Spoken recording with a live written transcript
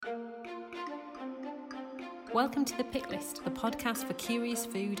Welcome to The Pick List, the podcast for curious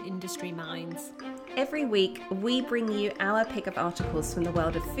food industry minds. Every week, we bring you our pick of articles from the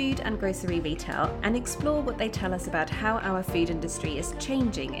world of food and grocery retail and explore what they tell us about how our food industry is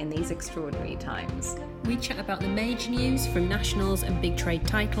changing in these extraordinary times. We chat about the major news from nationals and big trade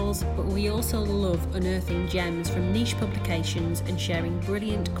titles, but we also love unearthing gems from niche publications and sharing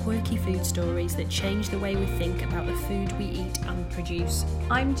brilliant, quirky food stories that change the way we think about the food we eat and produce.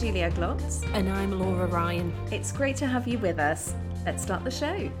 I'm Julia Glotz. And I'm Laura Ryan. It's great to have you with us. Let's start the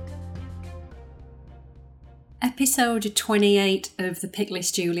show. Episode 28 of The Pick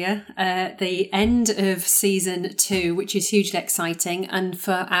List, Julia, the end of season 2, which is hugely exciting. And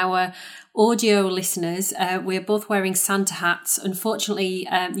for our audio listeners, we're both wearing Santa hats. Unfortunately,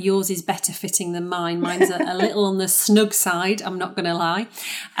 yours is better fitting than mine. Mine's a little on the snug side, I'm not going to lie.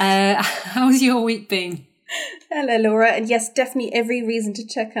 How's your week been? Hello, Laura. And yes, definitely every reason to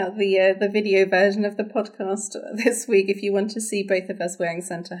check out the video version of the podcast this week if you want to see both of us wearing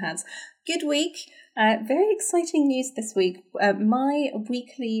Santa hats. Good week. Very exciting news this week. My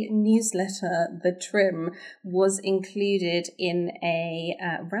weekly newsletter, The Trim, was included in a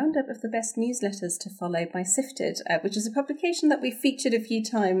roundup of the best newsletters to follow by Sifted, which is a publication that we've featured a few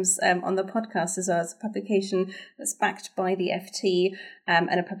times on the podcast as well. It's a publication that's backed by the FT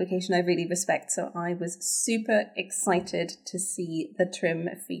and a publication I really respect. So I was super excited to see The Trim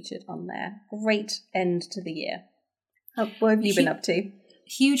featured on there. Great end to the year. What have you been up to?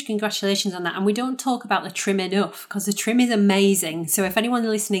 Huge congratulations on that. And we don't talk about the Trim enough because the Trim is amazing. So if anyone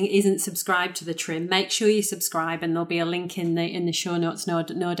listening isn't subscribed to the Trim, make sure you subscribe, and there'll be a link in the show notes, no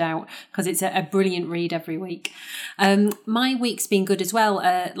doubt, because it's a brilliant read every week. My week's been good as well.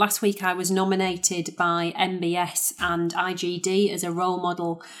 Last week I was nominated by MBS and IGD as a role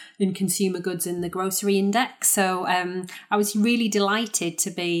model in consumer goods in the grocery index. So I was really delighted to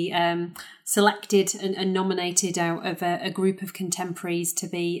be selected and nominated out of a group of contemporaries to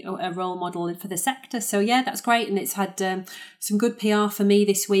be a role model for the sector. So yeah, that's great. And it's had some good PR for me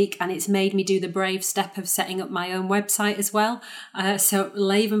this week, and it's made me do the brave step of setting up my own website as well. So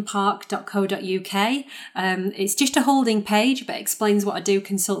lavenpark.co.uk. It's just a holding page, but explains what I do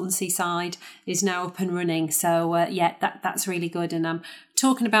consultancy side is now up and running. So yeah, that's really good. And I'm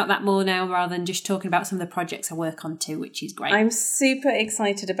talking about that more now rather than just talking about some of the projects I work on too, which is great. I'm super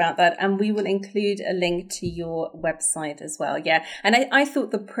excited about that, and we will include a link to your website as well. Yeah, and I thought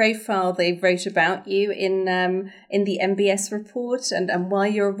the profile they wrote about you in the MBS report and why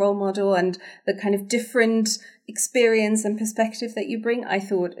you're a role model and the kind of different experience and perspective that you bring, I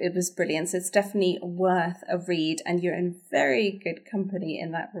thought it was brilliant. So it's definitely worth a read, and you're in very good company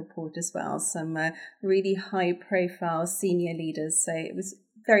in that report as well. Some really high profile senior leaders. So it was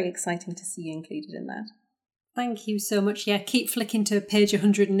very exciting to see you included in that. Thank you so much. Yeah, keep flicking to page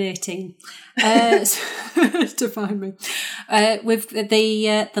 118 to find me. With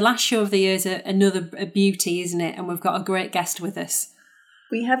the last show of the year is another beauty, isn't it? And we've got a great guest with us.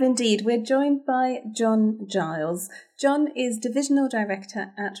 We have indeed. We're joined by Giles. John is Divisional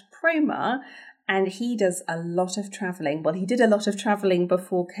Director at Promar, and he does a lot of travelling. Well, he did a lot of travelling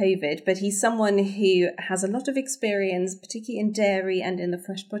before COVID, but he's someone who has a lot of experience, particularly in dairy and in the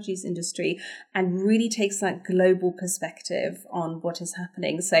fresh produce industry, and really takes that global perspective on what is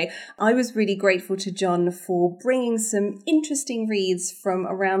happening. So I was really grateful to John for bringing some interesting reads from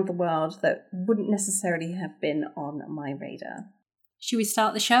around the world that wouldn't necessarily have been on my radar. Should we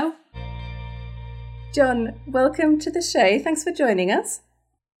start the show? John, welcome to the show. Thanks for joining us.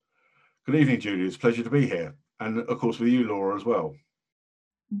 Good evening, Julia. It's a pleasure to be here. And of course with you, Laura, as well.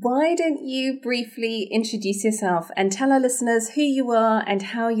 Why don't you briefly introduce yourself and tell our listeners who you are and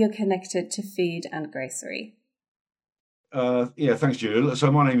how you're connected to food and grocery? Thanks, Julia.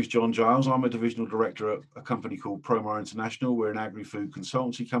 So my name is John Giles. I'm a Divisional Director at a company called Promar International. We're an agri-food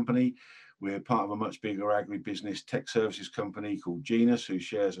consultancy company. We're part of a much bigger agri-business tech services company called Genus, whose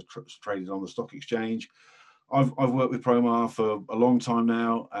shares are traded on the stock exchange. I've worked with Promar for a long time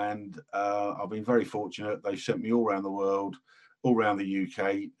now, and I've been very fortunate. They've sent me all around the world, all around the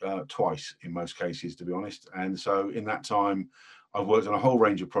UK, twice in most cases, to be honest. And so in that time, I've worked on a whole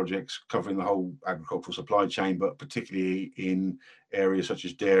range of projects covering the whole agricultural supply chain, but particularly in areas such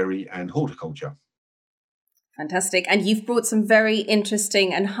as dairy and horticulture. Fantastic. And you've brought some very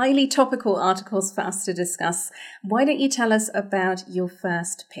interesting and highly topical articles for us to discuss. Why don't you tell us about your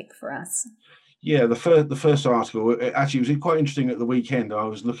first pick for us? Yeah, the first article, actually, it was quite interesting at the weekend. I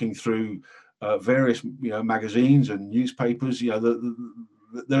was looking through various magazines and newspapers.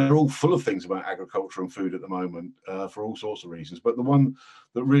 They're all full of things about agriculture and food at the moment for all sorts of reasons. But the one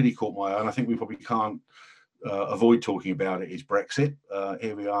that really caught my eye, and I think we probably can't avoid talking about it is Brexit.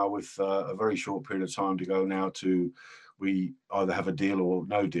 Here we are with a very short period of time to go now to we either have a deal or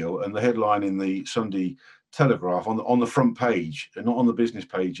no deal. And the headline in the Sunday Telegraph on the front page, and not on the business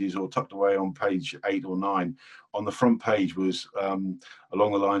pages or tucked away on page 8 or 9, on the front page was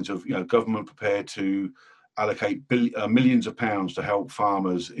along the lines of, government prepared to allocate millions of pounds to help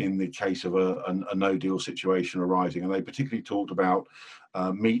farmers in the case of a no deal situation arising. And they particularly talked about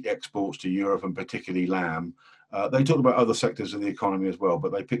meat exports to Europe and particularly lamb. They talked about other sectors of the economy as well,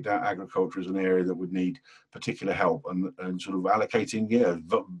 but they picked out agriculture as an area that would need particular help and sort of allocating,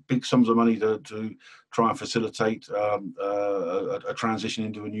 big sums of money to try and facilitate a transition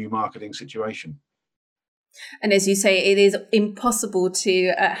into a new marketing situation. And as you say, it is impossible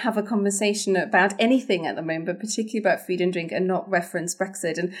to have a conversation about anything at the moment, particularly about food and drink, and not reference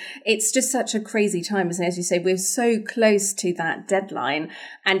Brexit. And it's just such a crazy time, isn't it? As you say, we're so close to that deadline.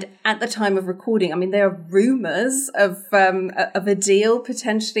 And at the time of recording, I mean, there are rumours of a deal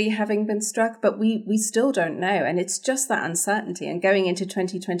potentially having been struck, but we still don't know. And it's just that uncertainty. And going into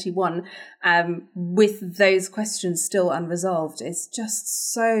 2021 with those questions still unresolved is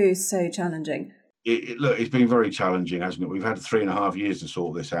just so challenging. Look, it's been very challenging, hasn't it? We've had 3.5 years to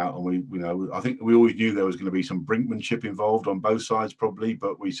sort this out, and I think we always knew there was going to be some brinkmanship involved on both sides, probably,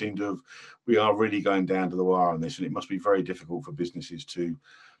 but we are really going down to the wire on this, and it must be very difficult for businesses to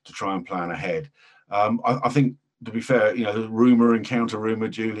try and plan ahead. I think, to be fair, rumor and counter rumor,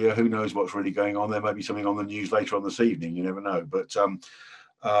 Julia, who knows what's really going on? There may be something on the news later on this evening. You never know, but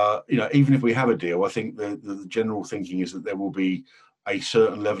even if we have a deal, I think the general thinking is that there will be a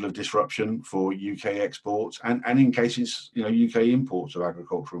certain level of disruption for UK exports and in cases, UK imports of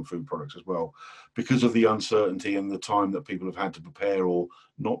agricultural and food products as well, because of the uncertainty and the time that people have had to prepare or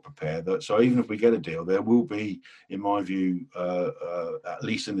not prepare. So even if we get a deal, there will be, in my view, at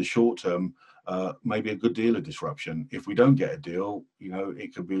least in the short term, maybe a good deal of disruption. If we don't get a deal,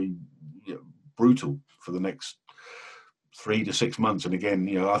 it could be brutal for the next 3 to 6 months. And again,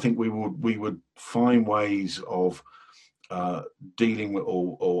 I think we would find ways of dealing with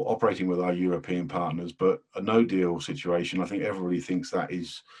or operating with our European partners, but a no deal situation, I think everybody thinks that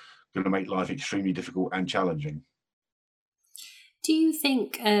is going to make life extremely difficult and challenging. Do you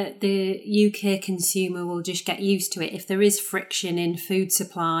think the UK consumer will just get used to it if there is friction in food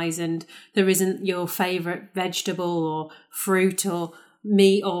supplies and there isn't your favourite vegetable or fruit or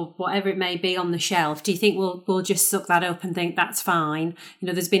meat or whatever it may be on the shelf? Do you think we'll just suck that up and think that's fine?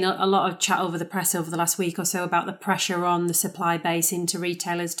 There's been a lot of chat over the press over the last week or so about the pressure on the supply base into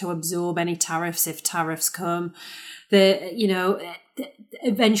retailers to absorb any tariffs if tariffs come.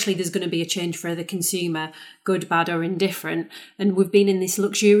 Eventually there's going to be a change for the consumer, good, bad or indifferent. And we've been in this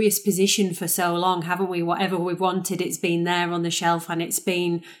luxurious position for so long, haven't we? Whatever we've wanted, it's been there on the shelf and it's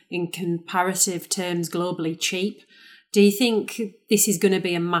been, in comparative terms, globally cheap. Do you think this is going to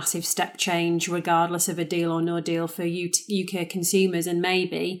be a massive step change, regardless of a deal or no deal, for UK consumers, and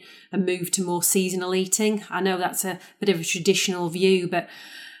maybe a move to more seasonal eating? I know that's a bit of a traditional view, but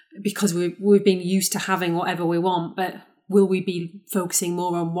because we've been used to having whatever we want, but will we be focusing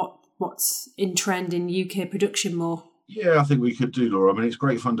more on what's in trend in UK production more? Yeah, I think we could do, Laura. I mean, it's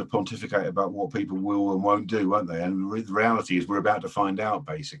great fun to pontificate about what people will and won't do, won't they? And the reality is we're about to find out,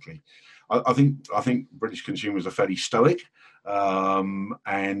 basically. I think British consumers are fairly stoic, and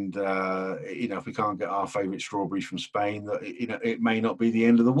if we can't get our favourite strawberries from Spain, it may not be the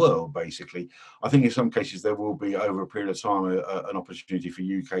end of the world. Basically, I think in some cases there will be, over a period of time, an opportunity for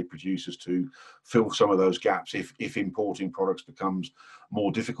UK producers to fill some of those gaps if importing products becomes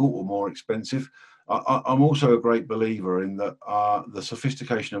more difficult or more expensive. I'm also a great believer in that the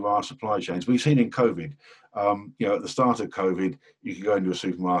sophistication of our supply chains. We've seen in COVID, at the start of COVID, you could go into a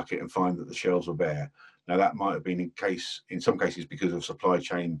supermarket and find that the shelves were bare. Now that might have been in some cases because of supply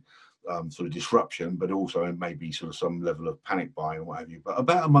chain sort of disruption, but also it may be sort of some level of panic buying and what have you. But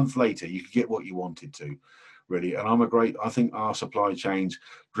about a month later, you could get what you wanted to, really. And I think our supply chains,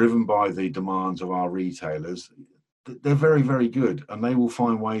 driven by the demands of our retailers, they're very, very good, and they will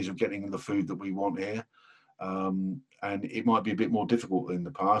find ways of getting the food that we want here. And it might be a bit more difficult than in the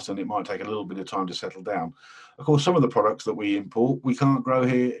past, and it might take a little bit of time to settle down. Of course, some of the products that we import, we can't grow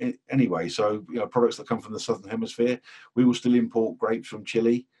here anyway. So, products that come from the Southern Hemisphere, we will still import grapes from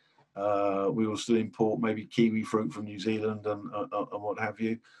Chile. We will still import maybe kiwi fruit from New Zealand and what have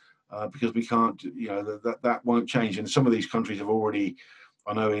you, because we can't, that won't change. And some of these countries have already,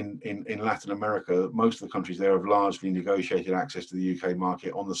 I know in Latin America, most of the countries there have largely negotiated access to the UK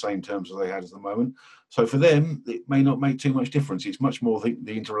market on the same terms as they had at the moment. So for them, it may not make too much difference. It's much more the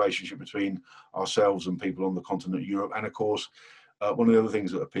interrelationship between ourselves and people on the continent of Europe. And of course, one of the other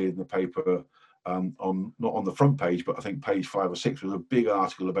things that appeared in the paper on not on the front page, but I think page 5 or 6 was a big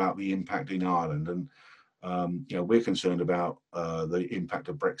article about the impact in Ireland. And we're concerned about the impact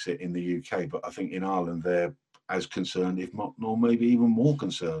of Brexit in the UK, but I think in Ireland they're as concerned, if not, nor maybe even more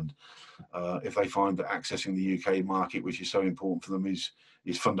concerned, if they find that accessing the UK market, which is so important for them,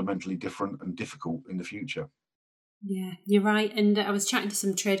 is fundamentally different and difficult in the future. Yeah, you're right. And I was chatting to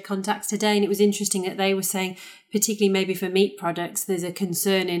some trade contacts today, and it was interesting that they were saying, particularly maybe for meat products, there's a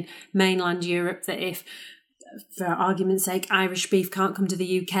concern in mainland Europe that if, for argument's sake, Irish beef can't come to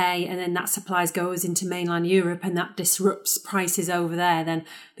the UK and then that supplies goes into mainland Europe and that disrupts prices over there, then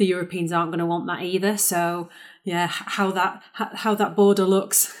the Europeans aren't going to want that either. So, yeah, how that border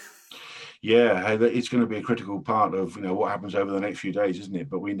looks. Yeah, it's going to be a critical part of what happens over the next few days, isn't it?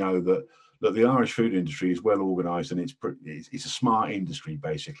 But we know that the Irish food industry is well organised and it's a smart industry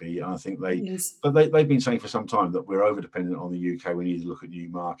basically. And I think they've been saying for some time that we're over dependent on the UK. We need to look at new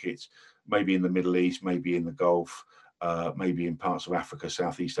markets, maybe in the Middle East, maybe in the Gulf, maybe in parts of Africa,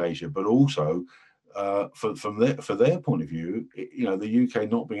 Southeast Asia, but also for their point of view, the UK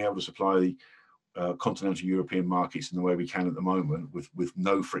not being able to supply the continental European markets in the way we can at the moment, with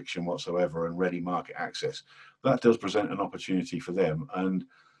no friction whatsoever and ready market access, that does present an opportunity for them. And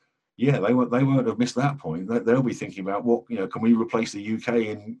yeah, they won't have missed that point. They'll be thinking about what can we replace the UK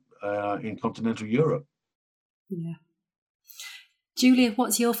in continental Europe. Yeah. Julia,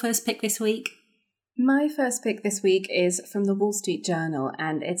 what's your first pick this week? My first pick this week is from the Wall Street Journal,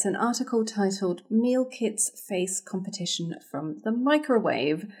 and it's an article titled "Meal Kits Face Competition from the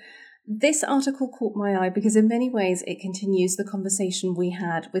Microwave." This article caught my eye because in many ways it continues the conversation we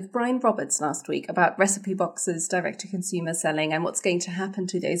had with Brian Roberts last week about recipe boxes, direct-to-consumer selling, and what's going to happen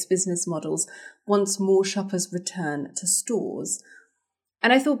to those business models once more shoppers return to stores.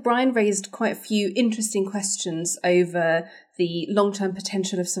 And I thought Brian raised quite a few interesting questions over the long-term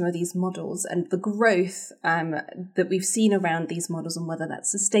potential of some of these models and the growth that we've seen around these models and whether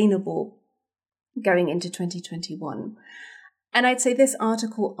that's sustainable going into 2021. And I'd say this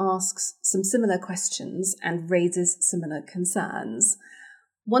article asks some similar questions and raises similar concerns.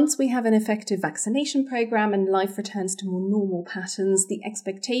 Once we have an effective vaccination program and life returns to more normal patterns, the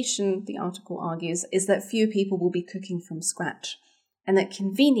expectation, the article argues, is that fewer people will be cooking from scratch and that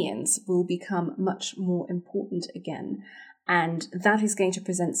convenience will become much more important again. And that is going to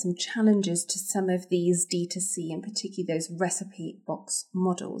present some challenges to some of these D2C, and particularly those recipe box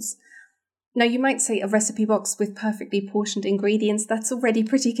models. Now, you might say a recipe box with perfectly portioned ingredients, that's already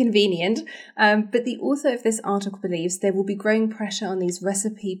pretty convenient, but the author of this article believes there will be growing pressure on these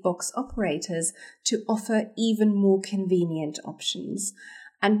recipe box operators to offer even more convenient options.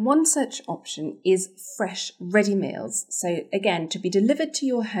 And one such option is fresh ready meals. So again, to be delivered to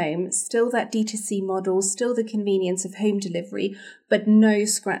your home, still that D2C model, still the convenience of home delivery, but no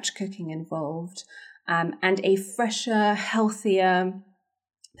scratch cooking involved, and a fresher, healthier,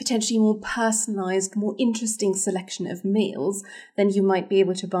 potentially more personalised, more interesting selection of meals than you might be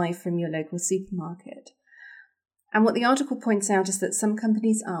able to buy from your local supermarket. And what the article points out is that some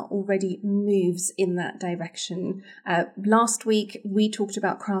companies are already moves in that direction. Last week, we talked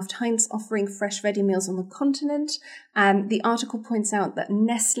about Kraft Heinz offering fresh ready meals on the continent. The article points out that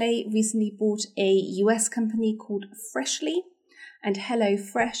Nestle recently bought a US company called Freshly, and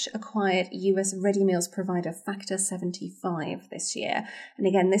HelloFresh acquired US ready meals provider Factor 75 this year. And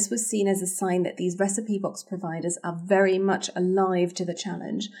again, this was seen as a sign that these recipe box providers are very much alive to the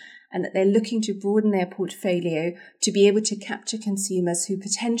challenge and that they're looking to broaden their portfolio to be able to capture consumers who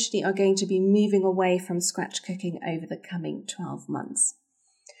potentially are going to be moving away from scratch cooking over the coming 12 months.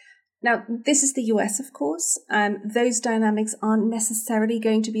 Now, this is the US, of course. Those dynamics aren't necessarily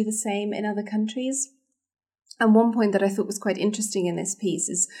going to be the same in other countries. And one point that I thought was quite interesting in this piece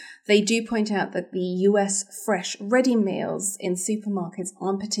is they do point out that the US fresh ready meals in supermarkets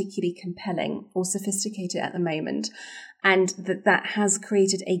aren't particularly compelling or sophisticated at the moment, and that has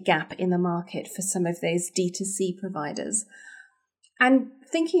created a gap in the market for some of those D2C providers. And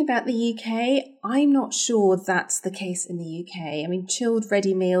thinking about the UK, I'm not sure that's the case in the UK. I mean, chilled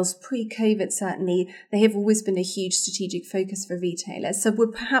ready meals, pre-COVID certainly, they have always been a huge strategic focus for retailers. So we're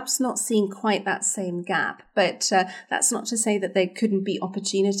perhaps not seeing quite that same gap, but that's not to say that there couldn't be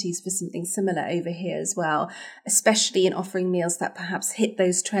opportunities for something similar over here as well, especially in offering meals that perhaps hit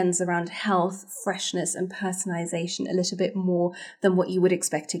those trends around health, freshness and personalisation a little bit more than what you would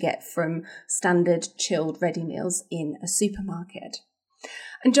expect to get from standard chilled ready meals in a supermarket.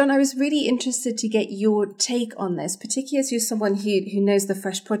 And John, I was really interested to get your take on this, particularly as you're someone who knows the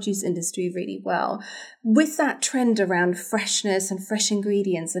fresh produce industry really well. With that trend around freshness and fresh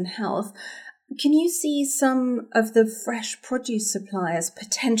ingredients and health, Can you see some of the fresh produce suppliers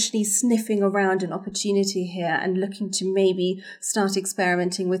potentially sniffing around an opportunity here and looking to maybe start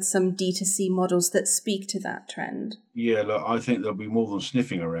experimenting with some D2C models that speak to that trend? Yeah, look, I think there'll be more than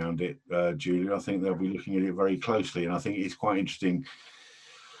sniffing around it, Julia. I think they'll be looking at it very closely, and I think it's quite interesting,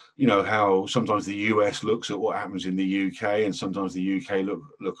 how sometimes the US looks at what happens in the UK, and sometimes the UK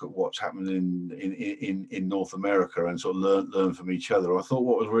look at what's happening in North America, and sort of learn from each other. I thought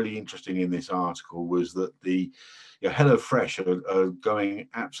what was really interesting in this article was that HelloFresh are going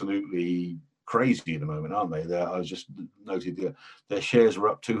absolutely crazy at the moment, aren't they? I just noted their shares are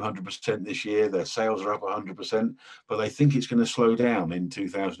up 200% this year, their sales are up 100%, but they think it's going to slow down in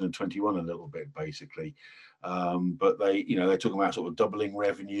 2021 a little bit, basically. But they're talking about sort of doubling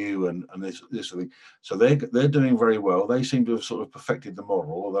revenue and this sort of thing. So they're doing very well. They seem to have sort of perfected the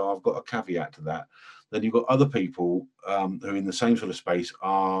model, although I've got a caveat to that. Then you've got other people who in the same sort of space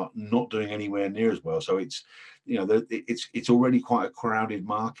are not doing anywhere near as well. So it's already quite a crowded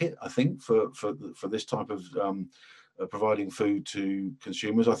market, I think, for this type of providing food to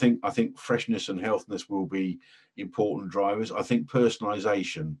consumers. I think freshness and healthiness will be important drivers. I think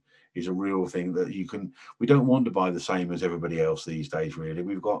personalization is a real thing that we don't want to buy the same as everybody else these days, really.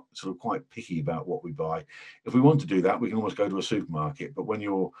 We've got sort of quite picky about what we buy. If we want to do that, we can almost go to a supermarket, but when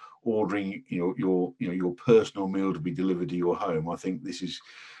you're ordering your personal meal to be delivered to your home, I think this is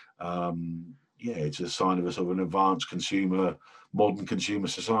it's a sign of a sort of an advanced modern consumer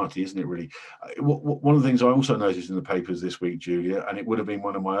society, isn't it, really? One of the things I also noticed in the papers this week, Julia, and it would have been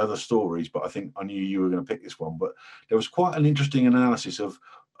one of my other stories, but I think I knew you were going to pick this one, but there was quite an interesting analysis of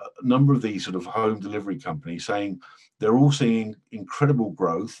a number of these sort of home delivery companies saying they're all seeing incredible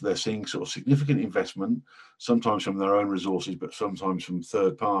growth. They're seeing sort of significant investment, sometimes from their own resources, but sometimes from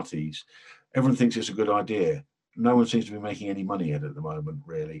third parties. Everyone thinks it's a good idea. No one seems to be making any money at it at the moment,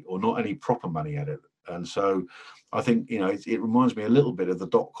 really, or not any proper money at it. And so I think, it reminds me a little bit of the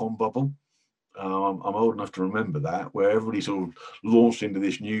dot-com bubble. I'm old enough to remember that, where everybody sort of launched into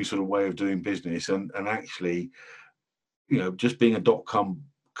this new sort of way of doing business, and actually, just being a dot-com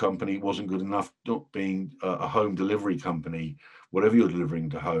company wasn't good enough. Not being a home delivery company, whatever you're delivering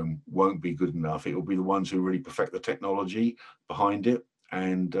to home won't be good enough. It will be the ones who really perfect the technology behind it,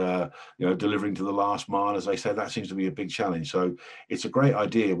 and delivering to the last mile, as they say, that seems to be a big challenge. So it's a great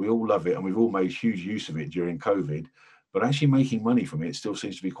idea. We all love it, and we've all made huge use of it during COVID, but actually making money from it still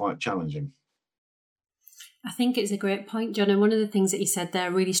seems to be quite challenging. I think it's a great point, John. And one of the things that you said there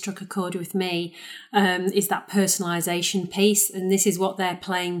really struck a chord with me, is that personalisation piece. And this is what they're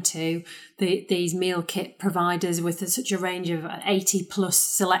playing to, these meal kit providers with such a range of 80 plus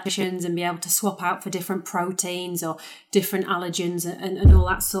selections, and be able to swap out for different proteins or different allergens and all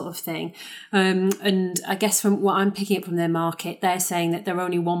that sort of thing. And I guess from what I'm picking up from their market, they're saying that they're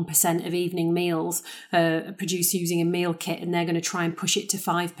only 1% of evening meals produced using a meal kit, and they're going to try and push it to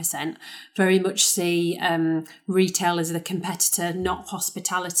 5%. Very much see retail as the competitor, not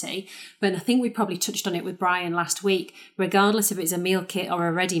hospitality. But I think we probably touched on it with Brian last week. Regardless if it's a meal kit or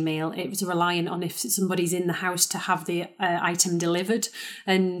a ready meal, it was reliant on if somebody's in the house to have the item delivered.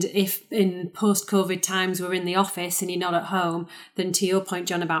 And if in post-COVID times we're in the office and you're not at home, then to your point,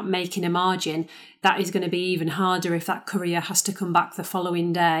 John, about making a margin, that is going to be even harder if that courier has to come back the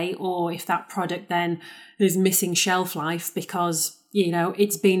following day, or if that product then is missing shelf life because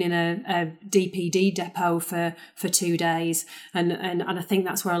it's been in a DPD depot for 2 days. And I think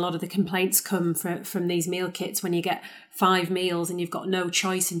that's where a lot of the complaints come from these meal kits, when you get 5 meals and you've got no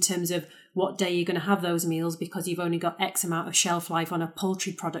choice in terms of what day you're going to have those meals, because you've only got X amount of shelf life on a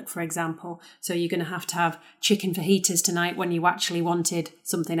poultry product, for example. So you're going to have chicken fajitas tonight when you actually wanted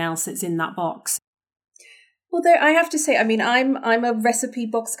something else that's in that box. Well, I have to say, I'm a recipe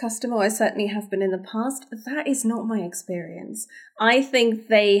box customer. I certainly have been in the past. That is not my experience. I think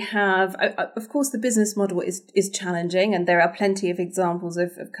they have, of course, the business model is challenging, and there are plenty of examples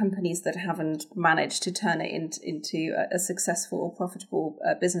of companies that haven't managed to turn it into a successful or profitable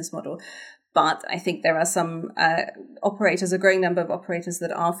business model. But I think there are some operators, a growing number of operators,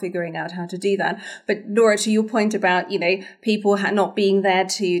 that are figuring out how to do that. But Laura, to your point about, people not being there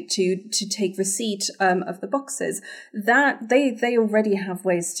to take receipt of the boxes, that they already have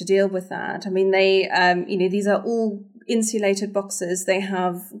ways to deal with that. These are all insulated boxes. They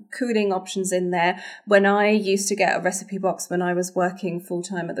have cooling options in there. When I used to get a recipe box when I was working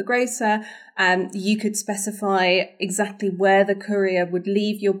full-time at the grocer, you could specify exactly where the courier would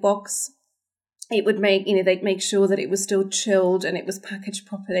leave your box. It would they'd make sure that it was still chilled and it was packaged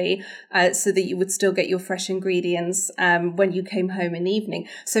properly, so that you would still get your fresh ingredients when you came home in the evening.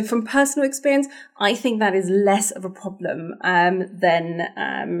 So from personal experience, I think that is less of a problem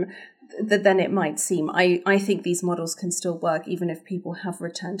than than it might seem. I think these models can still work even if people have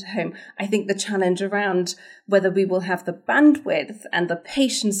returned to home. I think the challenge around whether we will have the bandwidth and the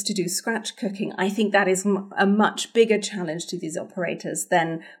patience to do scratch cooking, I think that is a much bigger challenge to these operators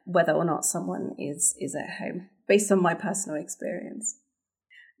than whether or not someone is at home, based on my personal experience.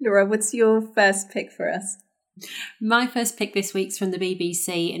 Laura, what's your first pick for us? My first pick this week's from the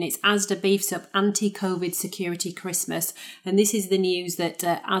BBC, and it's Asda beefs up anti-COVID security Christmas. And this is the news that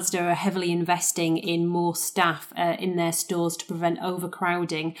Asda are heavily investing in more staff in their stores to prevent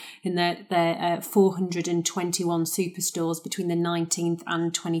overcrowding in their 421 superstores between the 19th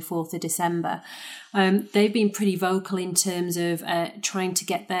and 24th of December. They've been pretty vocal in terms of trying to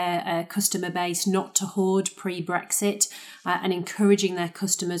get their customer base not to hoard pre-Brexit and encouraging their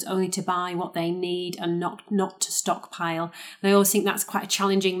customers only to buy what they need and not to stockpile. And I always think that's quite a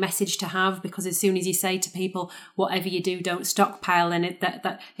challenging message to have, because as soon as you say to people, whatever you do, don't stockpile, and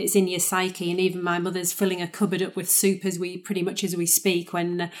that it's in your psyche. And even my mother's filling a cupboard up with soup as we speak,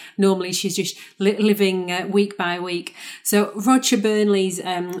 when normally she's just living week by week. So Roger Burnley's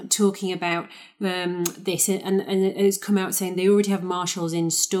talking about this, and it's come out saying they already have marshals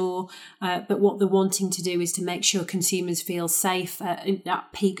in store, but what they're wanting to do is to make sure consumers feel safe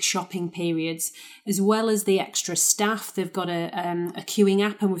at peak shopping periods, as well as the extra staff. They've got a queuing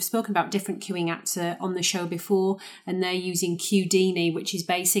app, and we've spoken about different queuing apps on the show before, and they're using Qdini, which is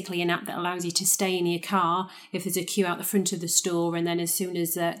basically an app that allows you to stay in your car if there's a queue out the front of the store, and then as soon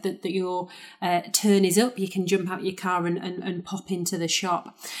as your turn is up, you can jump out your car and pop into the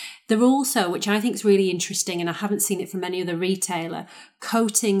shop. They're also, which I think is really interesting, and I haven't seen it from any other retailer,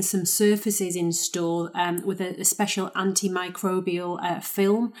 coating some surfaces in store with a special antimicrobial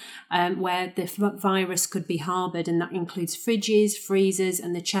film where the virus could be harboured, and that includes fridges, freezers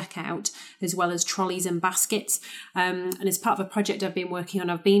and the checkout, as well as trolleys and baskets. And as part of a project I've been working on,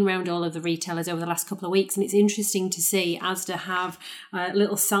 I've been around all of the retailers over the last couple of weeks, and it's interesting to see Asda have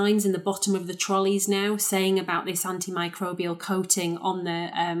little signs in the bottom of the trolleys now saying about this antimicrobial coating on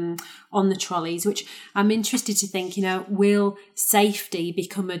the trolleys, which I'm interested to think, will safety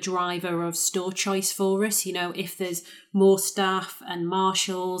become a driver of store choice for us? If there's more staff and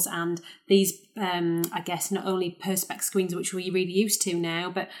marshals and these, I guess, not only Perspex screens, which we're really used to now,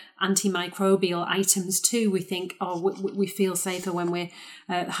 but antimicrobial items too, we think, we feel safer when we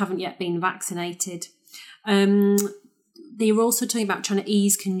haven't yet been vaccinated. They were also talking about trying to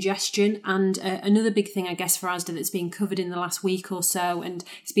ease congestion, and another big thing, I guess, for Asda that's been covered in the last week or so, and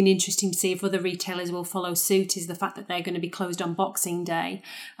it's been interesting to see if other retailers will follow suit, is the fact that they're going to be closed on Boxing Day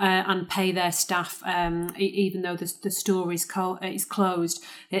and pay their staff, even though the store is closed,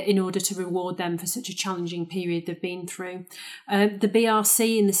 in order to reward them for such a challenging period they've been through. The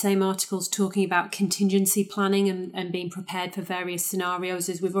BRC in the same article is talking about contingency planning and being prepared for various scenarios,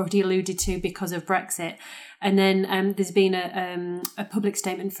 as we've already alluded to, because of Brexit. And then there's been a public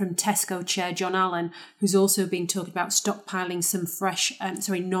statement from Tesco chair John Allen, who's also been talking about stockpiling some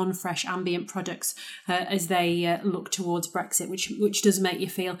non-fresh ambient products as they look towards Brexit, which does make you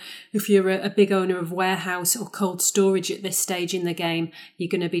feel, if you're a big owner of warehouse or cold storage at this stage in the game, you're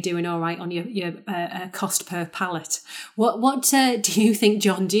going to be doing all right on your cost per pallet. What do you think,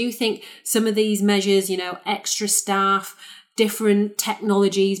 John? Do you think some of these measures, extra staff, different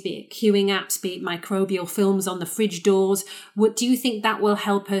technologies, be it queuing apps, be it microbial films on the fridge doors, do you think that will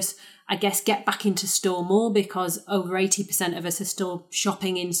help us, I guess, get back into store more? Because over 80% of us are still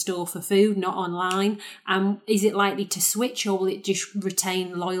shopping in store for food, not online. Is it likely to switch, or will it just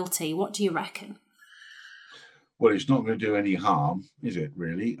retain loyalty? What do you reckon? Well, it's not going to do any harm, is it?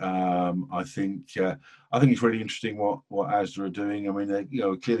 Really? I think it's really interesting what Asda are doing. I mean,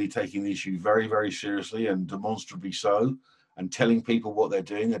 they're clearly taking the issue very, very seriously, and demonstrably so, and telling people what they're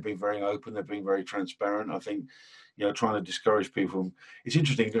doing. They're being very open. They're being very transparent. I think, trying to discourage people from, it's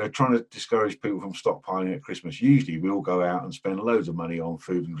interesting, trying to discourage people from stockpiling at Christmas. Usually we all go out and spend loads of money on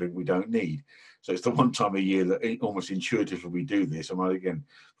food and drink we don't need. So it's the one time a year that almost intuitively we do this. And again,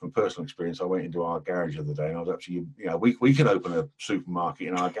 from personal experience, I went into our garage the other day, and I was actually, we can open a supermarket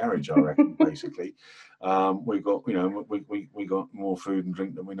in our garage, I reckon, basically. We've got, we got more food and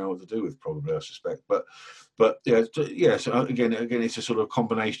drink than we know what to do with, probably, I suspect. But yeah. So again, it's a sort of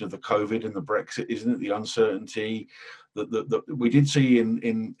combination of the COVID and the Brexit, isn't it? The uncertainty that we did see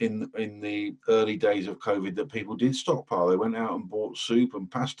in the early days of COVID, that people did stockpile. They went out and bought soup and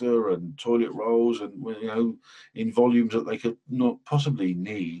pasta and toilet rolls, and in volumes that they could not possibly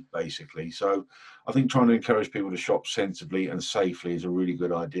need, basically. So I think trying to encourage people to shop sensibly and safely is a really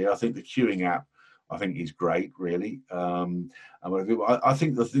good idea. I think the queuing app, I think, is great, really. I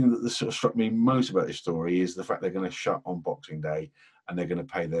think the thing that sort of struck me most about this story is the fact they're going to shut on Boxing Day, and they're going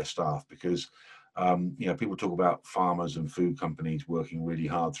to pay their staff, because people talk about farmers and food companies working really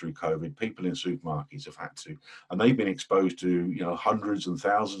hard through COVID. People in supermarkets have had to, and they've been exposed to hundreds and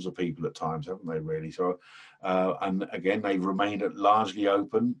thousands of people at times, haven't they? Really. So, and again, they've remained largely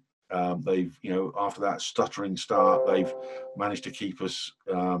open. They've, after that stuttering start, they've managed to keep us,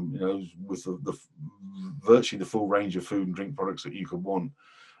 with the virtually the full range of food and drink products that you could want.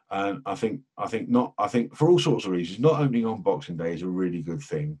 And I think for all sorts of reasons, not opening on Boxing Day is a really good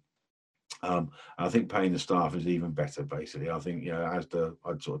thing. I think paying the staff is even better. Basically, I think I'd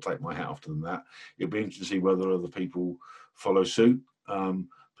sort of take my hat off to them. That it'll be interesting to see whether other people follow suit.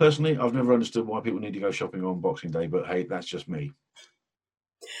 Personally, I've never understood why people need to go shopping on Boxing Day, but hey, that's just me.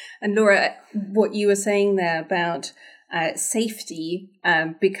 And Laura, what you were saying there about safety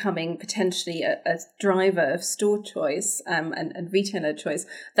becoming potentially a driver of store choice and retailer choice,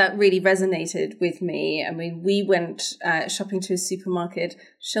 that really resonated with me. I mean, we went shopping to a supermarket,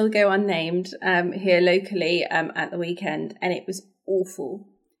 shall go unnamed, here locally at the weekend, and it was awful.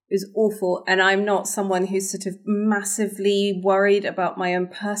 It was awful. And I'm not someone who's sort of massively worried about my own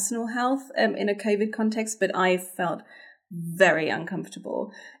personal health in a COVID context, but I felt very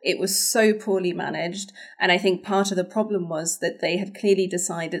uncomfortable. It was so poorly managed. And I think part of the problem was that they had clearly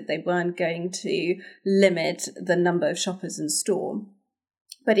decided they weren't going to limit the number of shoppers in store.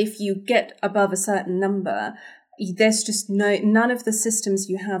 But if you get above a certain number, there's just none of the systems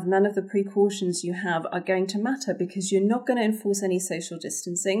you have, none of the precautions you have are going to matter, because you're not going to enforce any social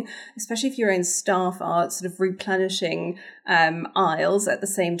distancing, especially if your own staff are sort of replenishing aisles at the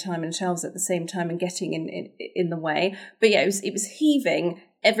same time and shelves at the same time and getting in the way. But yeah, it was heaving.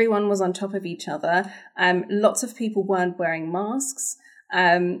 Everyone was on top of each other. Lots of people weren't wearing masks.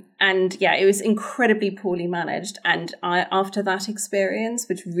 And yeah, it was incredibly poorly managed. And after that experience,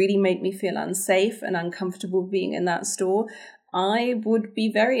 which really made me feel unsafe and uncomfortable being in that store, I would be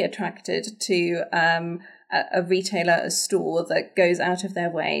very attracted to a retailer, a store that goes out of their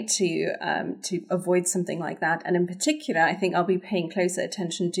way to avoid something like that. And in particular, I think I'll be paying closer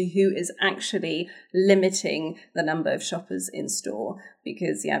attention to who is actually limiting the number of shoppers in store.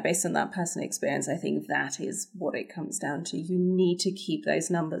 Because, yeah, based on that personal experience, I think that is what it comes down to. You need to keep those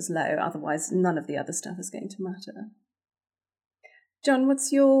numbers low, otherwise none of the other stuff is going to matter. John,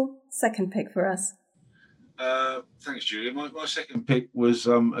 what's your second pick for us? Thanks, Julia. My second pick was,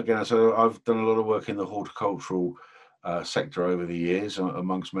 again, so I've done a lot of work in the horticultural sector over the years,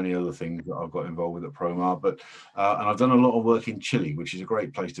 amongst many other things that I've got involved with at Promar. But and I've done a lot of work in Chile, which is a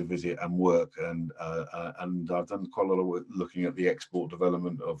great place to visit and work. And I've done quite a lot of work looking at the export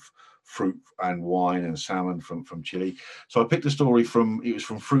development of fruit and wine and salmon from Chile. So I picked a story from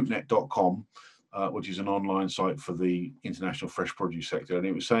fruitnet.com. Which is an online site for the international fresh produce sector. And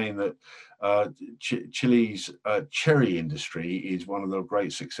it was saying that Chile's cherry industry is one of the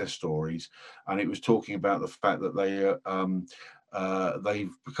great success stories. And it was talking about the fact that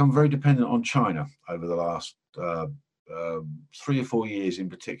they've become very dependent on China over the last 3 or 4 years in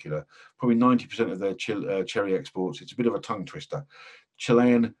particular. Probably 90% of their cherry exports, it's a bit of a tongue twister,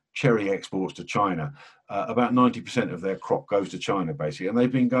 Chilean cherry exports to China. About 90% of their crop goes to China, basically, and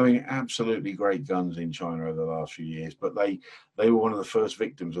they've been going absolutely great guns in China over the last few years. But they were one of the first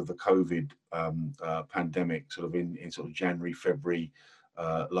victims of the COVID pandemic, sort of in sort of January, February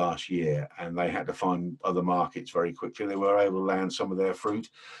last year, and they had to find other markets very quickly. They were able to land some of their fruit,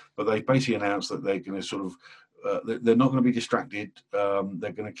 but they basically announced that they're going to sort of they're not going to be distracted.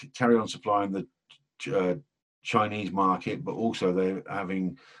 They're going to carry on supplying the Chinese market, but also they're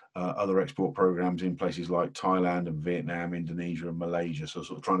having other export programs in places like Thailand and Vietnam, Indonesia and Malaysia. So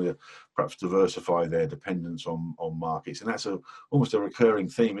sort of trying to perhaps diversify their dependence on markets. And that's almost a recurring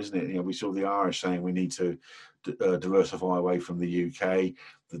theme, isn't it? We saw the Irish saying we need to diversify away from the UK.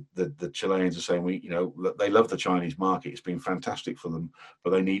 The Chileans are saying they love the Chinese market. It's been fantastic for them,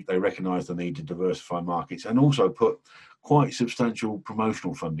 but they recognise the need to diversify markets and also put quite substantial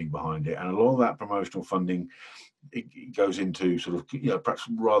promotional funding behind it. And a lot of that promotional funding, it goes into sort of perhaps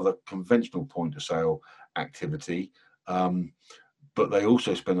rather conventional point of sale activity, but they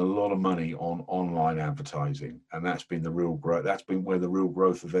also spend a lot of money on online advertising, and that's been the real growth. That's been where the real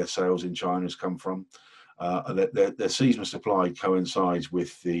growth of their sales in China has come from. Their season of supply coincides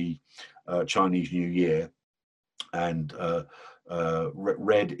with the Chinese New Year, and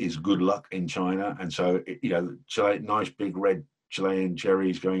red is good luck in China, and so Chile, nice big red Chilean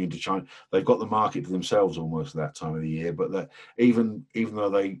cherries going into China. They've got the market to themselves almost at that time of the year, but that even though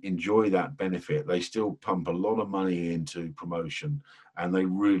they enjoy that benefit, they still pump a lot of money into promotion, and they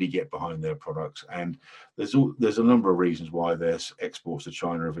really get behind their products. And there's a number of reasons why their exports to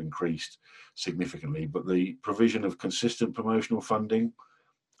China have increased significantly, but the provision of consistent promotional funding,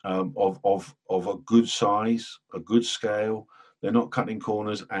 of a good size, a good scale. They're not cutting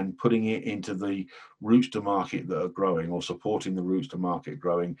corners and putting it into the routes to market that are growing, or supporting the routes to market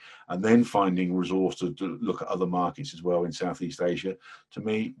growing, and then finding resource to look at other markets as well in Southeast Asia. To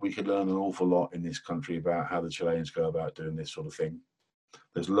me, we could learn an awful lot in this country about how the Chileans go about doing this sort of thing.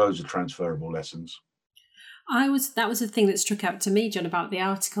 There's loads of transferable lessons. That was the thing that struck out to me, John, about the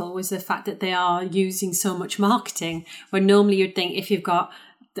article, was the fact that they are using so much marketing, when normally you'd think if you've got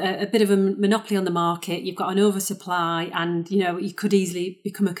a bit of a monopoly on the market, you've got an oversupply, and you could easily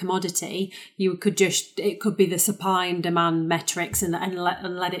become a commodity. It could be the supply and demand metrics and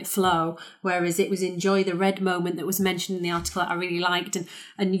let it flow. Whereas it was enjoy the red moment that was mentioned in the article that I really liked,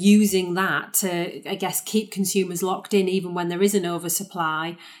 and using that to, I guess, keep consumers locked in even when there is an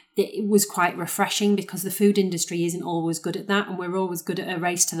oversupply. It was quite refreshing, because the food industry isn't always good at that, and we're always good at a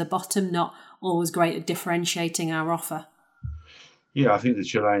race to the bottom, not always great at differentiating our offer. Yeah, I think the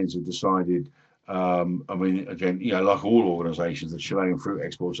Chileans have decided. Again, like all organisations, the Chilean Fruit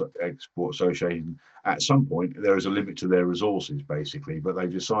Export Association, at some point there is a limit to their resources, basically. But they've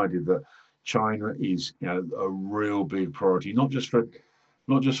decided that China is, a real big priority, not just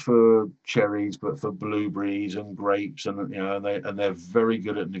for cherries, but for blueberries and grapes, and they're very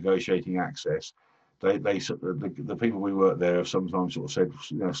good at negotiating access. The people we work there have sometimes sort of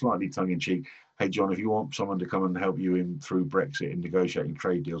said, slightly tongue in cheek, "Hey John, if you want someone to come and help you through Brexit and negotiating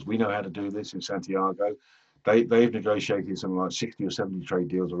trade deals, we know how to do this in Santiago." They've negotiated something like 60 or 70 trade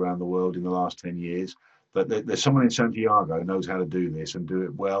deals around the world in the last 10 years. But there's someone in Santiago who knows how to do this, and do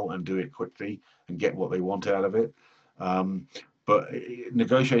it well, and do it quickly, and get what they want out of it. But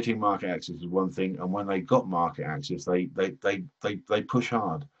negotiating market access is one thing, and when they got market access, they push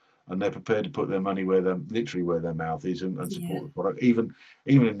hard, and they're prepared to put their money literally where their mouth is, and support the product, even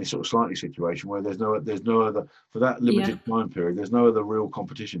in this sort of slightly situation where there's no other, for that limited time period, there's no other real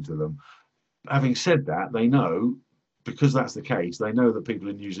competition to them. Having said that, they know, because that's the case, they know that people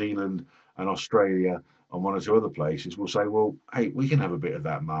in New Zealand and Australia and one or two other places will say, well, hey, we can have a bit of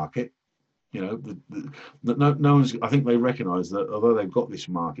that market. No one's. I think they recognise that although they've got this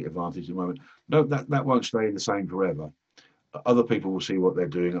market advantage at the moment, no, that won't stay the same forever. Other people will see what they're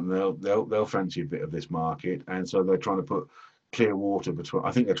doing, and they'll fancy a bit of this market, and so they're trying to put clear water between.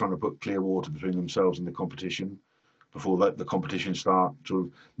 I think they're trying to put clear water between themselves and the competition before the competition start sort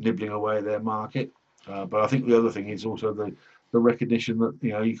of nibbling away at their market. But I think the other thing is also the recognition that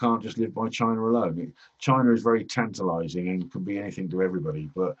you can't just live by China alone. China is very tantalising and can be anything to everybody.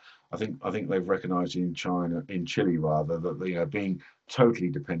 But I think they've recognised in Chile rather, that being totally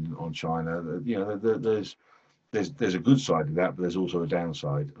dependent on China, there's a good side to that, but there's also a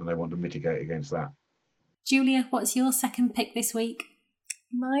downside, and they want to mitigate against that. Julia, what's your second pick this week?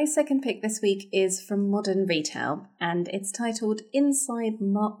 My second pick this week is from Modern Retail, and it's titled Inside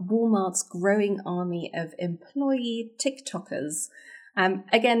Walmart's Growing Army of Employee TikTokers.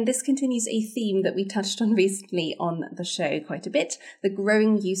 Again, this continues a theme that we touched on recently on the show quite a bit, the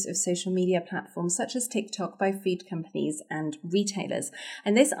growing use of social media platforms such as TikTok by food companies and retailers.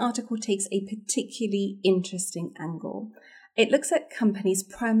 And this article takes a particularly interesting angle. It looks at companies,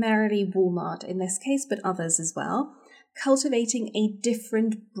 primarily Walmart in this case, but others as well, cultivating a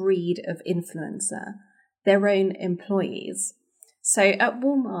different breed of influencer, their own employees. So at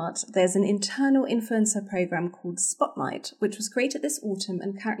Walmart, there's an internal influencer program called Spotlight, which was created this autumn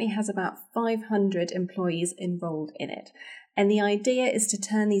and currently has about 500 employees enrolled in it. And the idea is to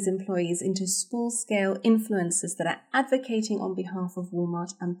turn these employees into small-scale influencers that are advocating on behalf of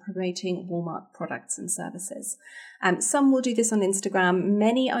Walmart and promoting Walmart products and services. Some will do this on Instagram.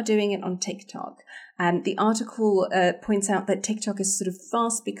 Many are doing it on TikTok. The article points out that TikTok is sort of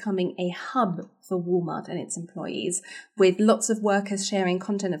fast becoming a hub for Walmart and its employees, with lots of workers sharing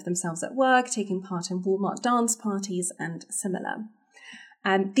content of themselves at work, taking part in Walmart dance parties and similar.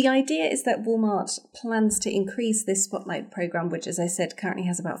 The idea is that Walmart plans to increase this Spotlight program, which, as I said, currently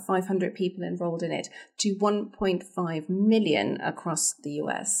has about 500 people enrolled in it, to 1.5 million across the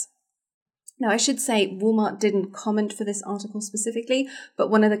US. Now, I should say Walmart didn't comment for this article specifically, but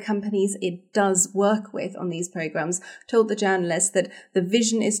one of the companies it does work with on these programs told the journalist that the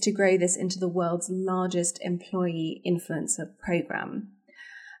vision is to grow this into the world's largest employee influencer program.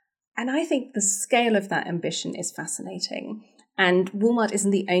 And I think the scale of that ambition is fascinating. And Walmart isn't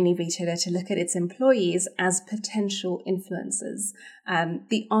the only retailer to look at its employees as potential influencers.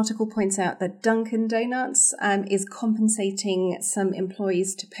 The article points out that Dunkin' Donuts is compensating some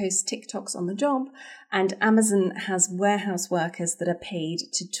employees to post TikToks on the job, and Amazon has warehouse workers that are paid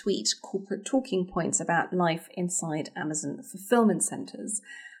to tweet corporate talking points about life inside Amazon fulfillment centers.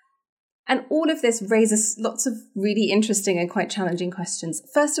 And all of this raises lots of really interesting and quite challenging questions.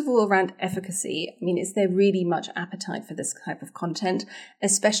 First of all, around efficacy. I mean, is there really much appetite for this type of content,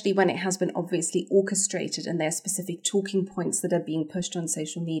 especially when it has been obviously orchestrated and there are specific talking points that are being pushed on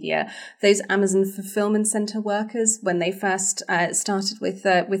social media? Those Amazon fulfillment center workers, when they first started with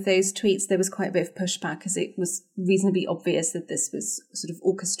those tweets, there was quite a bit of pushback because it was reasonably obvious that this was sort of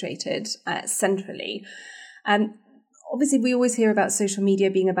orchestrated centrally. Obviously, we always hear about social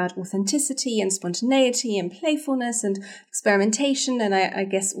media being about authenticity and spontaneity and playfulness and experimentation, and I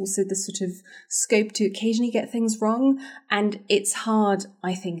guess also the sort of scope to occasionally get things wrong. And it's hard,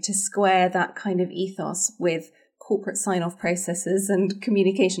 I think, to square that kind of ethos with corporate sign-off processes and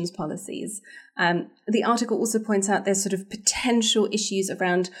communications policies. The article also points out there's sort of potential issues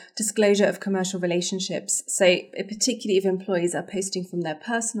around disclosure of commercial relationships. So particularly if employees are posting from their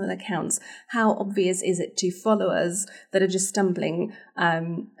personal accounts, how obvious is it to followers that are just stumbling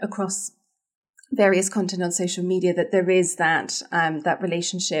across various content on social media that there is that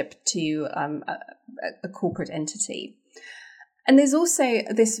relationship to a corporate entity? And there's also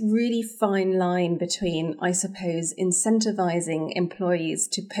this really fine line between, I suppose, incentivizing employees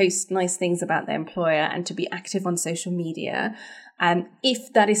to post nice things about their employer and to be active on social media,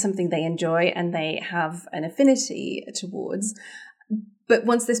 if that is something they enjoy and they have an affinity towards. But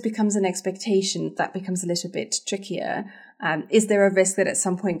once this becomes an expectation, that becomes a little bit trickier. Is there a risk that at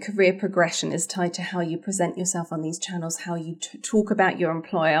some point career progression is tied to how you present yourself on these channels, how you talk about your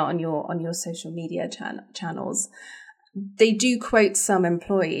employer on your social media channels? They do quote some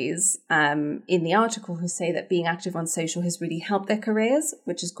employees in the article who say that being active on social has really helped their careers,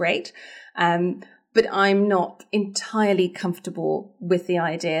 which is great. But I'm not entirely comfortable with the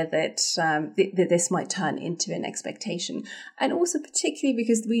idea that that this might turn into an expectation. And also particularly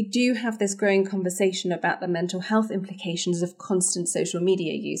because we do have this growing conversation about the mental health implications of constant social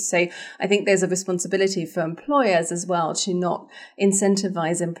media use. So I think there's a responsibility for employers as well to not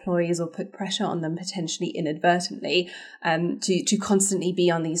incentivize employees or put pressure on them potentially inadvertently to constantly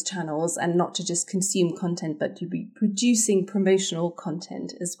be on these channels and not to just consume content, but to be producing promotional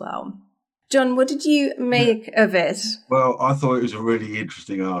content as well. John, what did you make of it? Well, I thought it was a really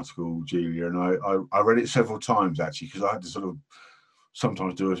interesting article, Julia, and I read it several times actually because I had to sort of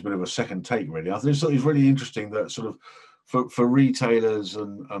sometimes do a bit of a second take. Really, I think it's really interesting that sort of for retailers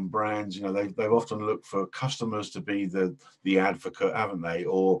and brands, you know, they've often looked for customers to be the advocate, haven't they?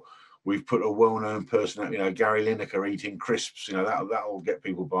 Or we've put a well-known person, you know, Gary Lineker eating crisps, you know, that'll get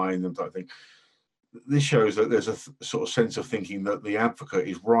people buying them type of thing. This shows that there's a sort of sense of thinking that the advocate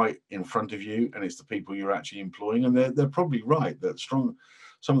is right in front of you and it's the people you're actually employing. And they're probably right that some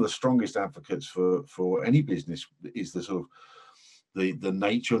of the strongest advocates for any business is the sort of the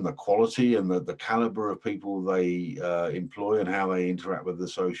nature and the quality and the caliber of people they employ and how they interact with the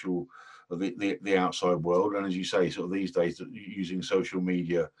social, the outside world. And as you say, sort of these days using social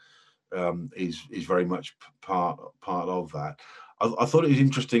media is very much part of that. I thought it was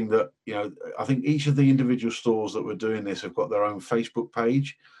interesting that, you know, I think each of the individual stores that were doing this have got their own Facebook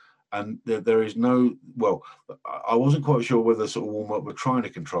page, and there is no, well, I wasn't quite sure whether sort of Walmart were trying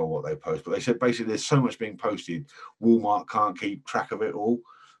to control what they post, but they said basically there's so much being posted, Walmart can't keep track of it all,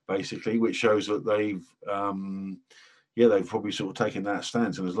 basically, which shows that they've probably sort of taken that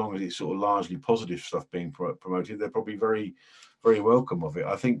stance, and as long as it's sort of largely positive stuff being promoted, they're probably very, very welcome of it.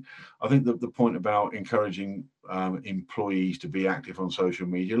 I think that the point about encouraging employees to be active on social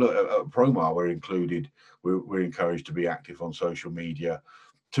media. Look, at Promar, we're encouraged to be active on social media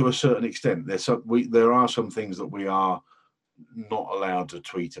to a certain extent. There are some things that we are not allowed to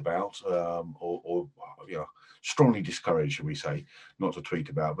tweet about, or you know, strongly discouraged, should we say, not to tweet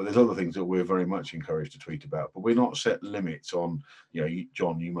about. But there's other things that we're very much encouraged to tweet about. But we're not set limits on, you know,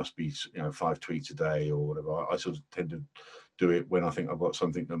 John, you must be, you know, 5 tweets a day or whatever. I sort of tend to do it when I think I've got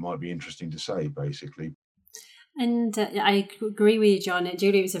something that might be interesting to say, basically. And I agree with you, John.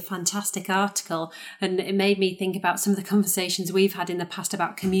 Julie, it was a fantastic article, and it made me think about some of the conversations we've had in the past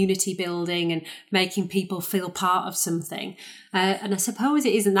about community building and making people feel part of something. And I suppose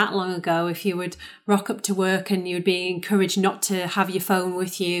it isn't that long ago if you would rock up to work and you would be encouraged not to have your phone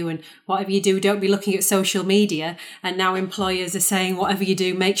with you, and whatever you do, don't be looking at social media. And now employers are saying, whatever you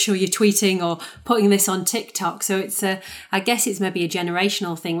do, make sure you're tweeting or putting this on TikTok. So it's I guess it's maybe a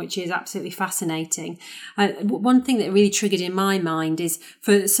generational thing, which is absolutely fascinating. one thing that really triggered in my mind is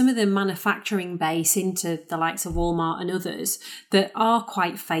for some of the manufacturing base into the likes of Walmart and others that are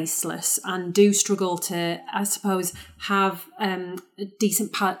quite faceless and do struggle to, I suppose, have a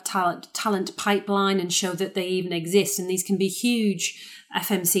decent talent pipeline and show that they even exist. And these can be huge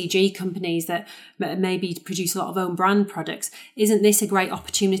FMCG companies that maybe produce a lot of own brand products. Isn't this a great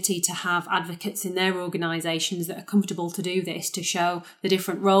opportunity to have advocates in their organisations that are comfortable to do this, to show the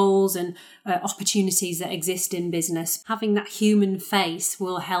different roles and opportunities that exist in business? Having that human face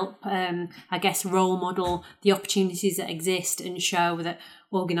will help, I guess, role model the opportunities that exist and show that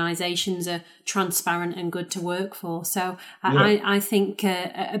organisations are transparent and good to work for. So I think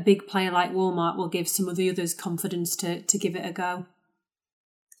a big player like Walmart will give some of the others confidence to give it a go.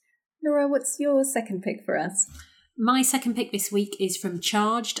 Laura, what's your second pick for us? My second pick this week is from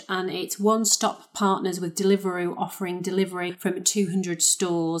Charged, and it's one-stop partners with Deliveroo offering delivery from 200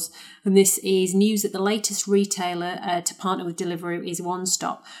 stores. And this is news that the latest retailer to partner with Deliveroo is One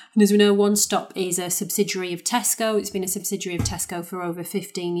Stop. And as we know, One Stop is a subsidiary of Tesco. It's been a subsidiary of Tesco for over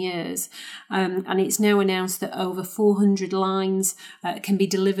 15 years. And it's now announced that over 400 lines can be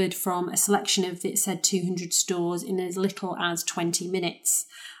delivered from a selection of the said 200 stores in as little as 20 minutes.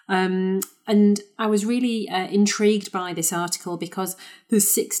 And I was really intrigued by this article because there's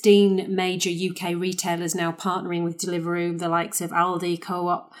 16 major UK retailers now partnering with Deliveroo, the likes of Aldi,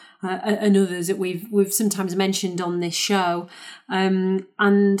 Co-op, and others that we've sometimes mentioned on this show.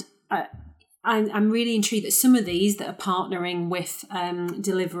 I'm really intrigued that some of these that are partnering with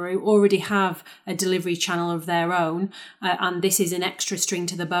Deliveroo already have a delivery channel of their own, and this is an extra string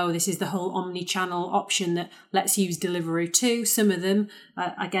to the bow. This is the whole omni-channel option that lets use Deliveroo too. Some of them,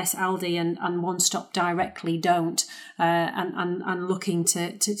 I guess Aldi and One Stop directly don't, and looking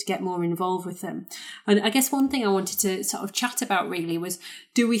to get more involved with them. And I guess one thing I wanted to sort of chat about really was,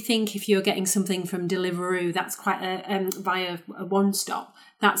 do we think if you're getting something from Deliveroo that's quite via a One Stop,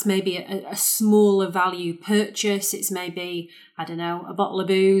 that's maybe a smaller value purchase? It's maybe, I don't know, a bottle of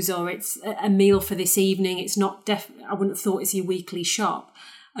booze, or it's a meal for this evening. It's not I wouldn't have thought it's your weekly shop.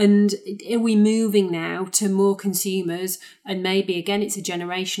 And are we moving now to more consumers, and maybe again it's a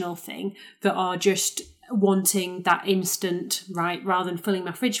generational thing, that are just wanting that instant, right? Rather than filling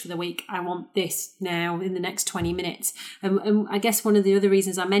my fridge for the week, I want this now in the next 20 minutes. And I guess one of the other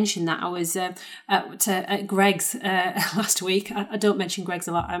reasons I mentioned that, I was at Greg's last week. I don't mention Greg's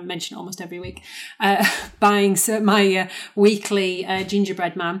a lot. I mention it almost every week. Buying my weekly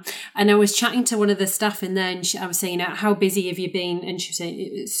gingerbread man. And I was chatting to one of the staff in there, and I was saying, how busy have you been? And she was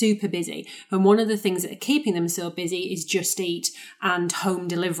saying, super busy. And one of the things that are keeping them so busy is Just Eat and home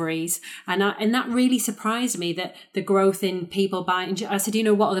deliveries. And that really surprised me, that the growth in people buying. I said,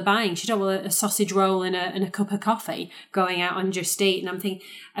 what are they buying? She said, well, a sausage roll and a cup of coffee, going out on Just Eat. And I'm thinking,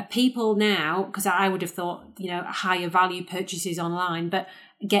 are people now, because I would have thought, higher value purchases online, but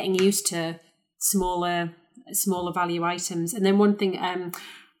getting used to smaller value items. And then one thing,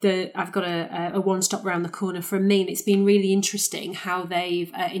 I've got a One Stop around the corner from me, and it's been really interesting how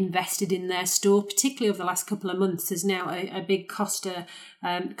they've invested in their store, particularly over the last couple of months. There's now a big Costa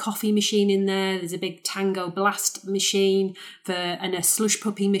coffee machine in there. There's a big Tango Blast machine and a Slush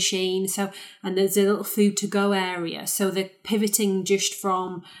Puppy machine. And there's a little food to go area. So they're pivoting just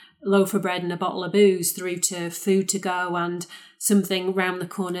from loaf of bread and a bottle of booze through to food to go and something round the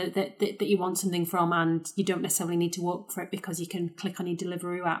corner that you want something from, and you don't necessarily need to walk for it because you can click on your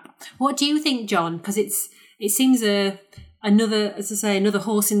Deliveroo app. What do you think, John? Because it seems another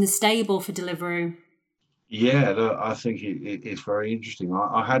horse in the stable for Deliveroo. Yeah, I think it's very interesting.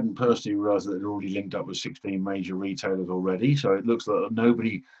 I hadn't personally realised that they'd already linked up with 16 major retailers already. So it looks like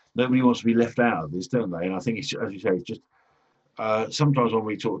nobody wants to be left out of this, don't they? And I think it's, as you say, it's just sometimes when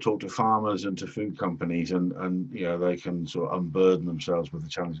we talk to farmers and to food companies, and they can sort of unburden themselves with the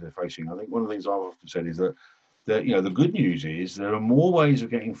challenges they're facing. I think one of the things I've often said is that the good news is there are more ways of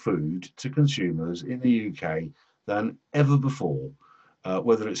getting food to consumers in the UK than ever before.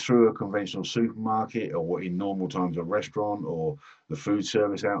 Whether it's through a conventional supermarket, or in normal times a restaurant, or the food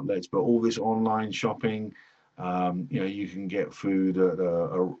service outlets, but all this online shopping. You can get food at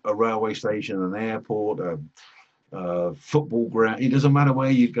a railway station, an airport, football ground. It doesn't matter where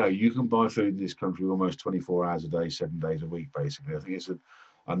you go. You can buy food in this country almost 24 hours a day, 7 days a week, basically. I think it's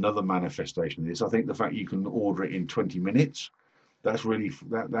another manifestation of this. I think the fact you can order it in 20 minutes, that's really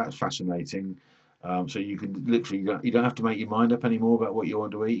that's fascinating. So you can literally, you don't have to make your mind up anymore about what you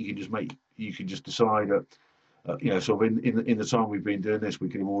want to eat. You can just decide that, sort of in the time we've been doing this, we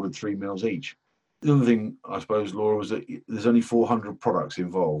could have ordered 3 meals each. The other thing, I suppose, Laura, was that there's only 400 products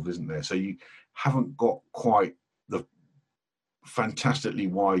involved, isn't there? So you haven't got quite the fantastically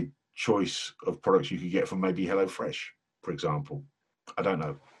wide choice of products you could get from maybe HelloFresh, for example. I don't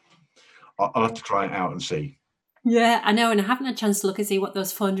know. I'll have to try it out and see. Yeah, I know, and I haven't had a chance to look and see what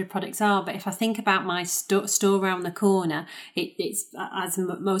those 400 products are, but if I think about my store around the corner, it's, as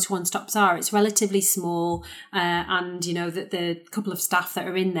most one-stops are, it's relatively small, and, you know, the couple of staff that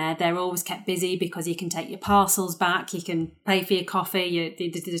are in there, they're always kept busy because you can take your parcels back, you can pay for your coffee,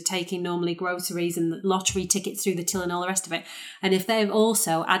 they're taking normally groceries and lottery tickets through the till and all the rest of it. And if they've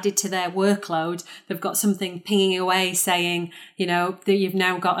also added to their workload, they've got something pinging away saying, you know, that you've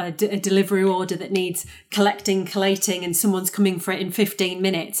now got a delivery order that needs collating and someone's coming for it in 15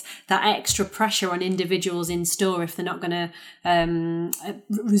 minutes, that extra pressure on individuals in store, if they're not going to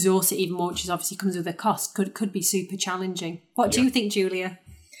resource it even more, which is obviously comes with a cost, could be super challenging. What do you think, Julia?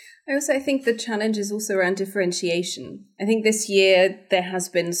 I also think the challenge is also around differentiation. I think this year there has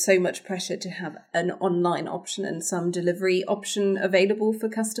been so much pressure to have an online option and some delivery option available for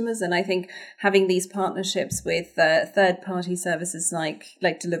customers. And I think having these partnerships with third-party services like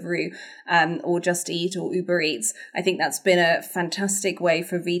Deliveroo or Just Eat or Uber Eats, I think that's been a fantastic way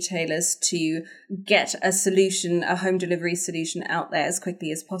for retailers to get a solution, a home delivery solution out there as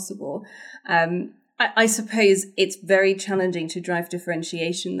quickly as possible. I suppose it's very challenging to drive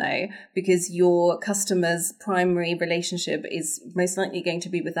differentiation, though, because your customer's primary relationship is most likely going to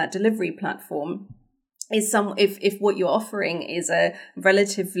be with that delivery platform. If what you're offering is a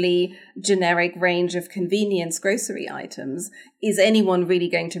relatively generic range of convenience grocery items, is anyone really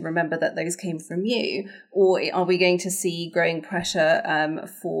going to remember that those came from you? Or are we going to see growing pressure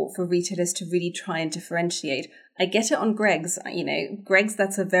for retailers to really try and differentiate? I get it on Greggs. You know, Greggs,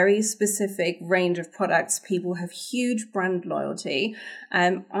 that's a very specific range of products. People have huge brand loyalty.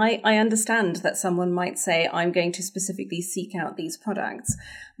 I understand that someone might say, I'm going to specifically seek out these products.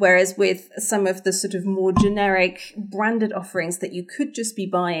 Whereas with some of the sort of more generic branded offerings that you could just be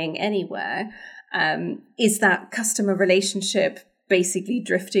buying anywhere, is that customer relationship basically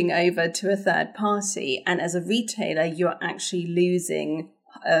drifting over to a third party? And as a retailer, you're actually losing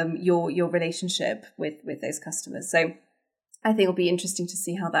your relationship with those customers. So I think it'll be interesting to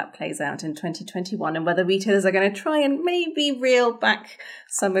see how that plays out in 2021 and whether retailers are going to try and maybe reel back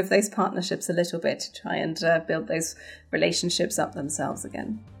some of those partnerships a little bit to try and build those relationships up themselves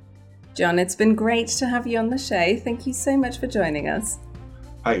again. John, it's been great to have you on the show. Thank you so much for joining us.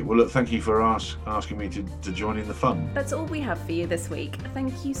 Hey, well, look, thank you for asking me to join in the fun. That's all we have for you this week.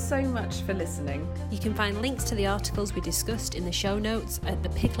 Thank you so much for listening. You can find links to the articles we discussed in the show notes at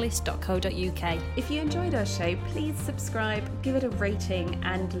thepicklist.co.uk. If you enjoyed our show, please subscribe, give it a rating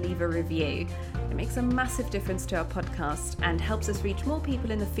and leave a review. It makes a massive difference to our podcast and helps us reach more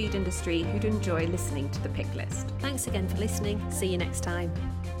people in the food industry who'd enjoy listening to The Pick List. Thanks again for listening. See you next time.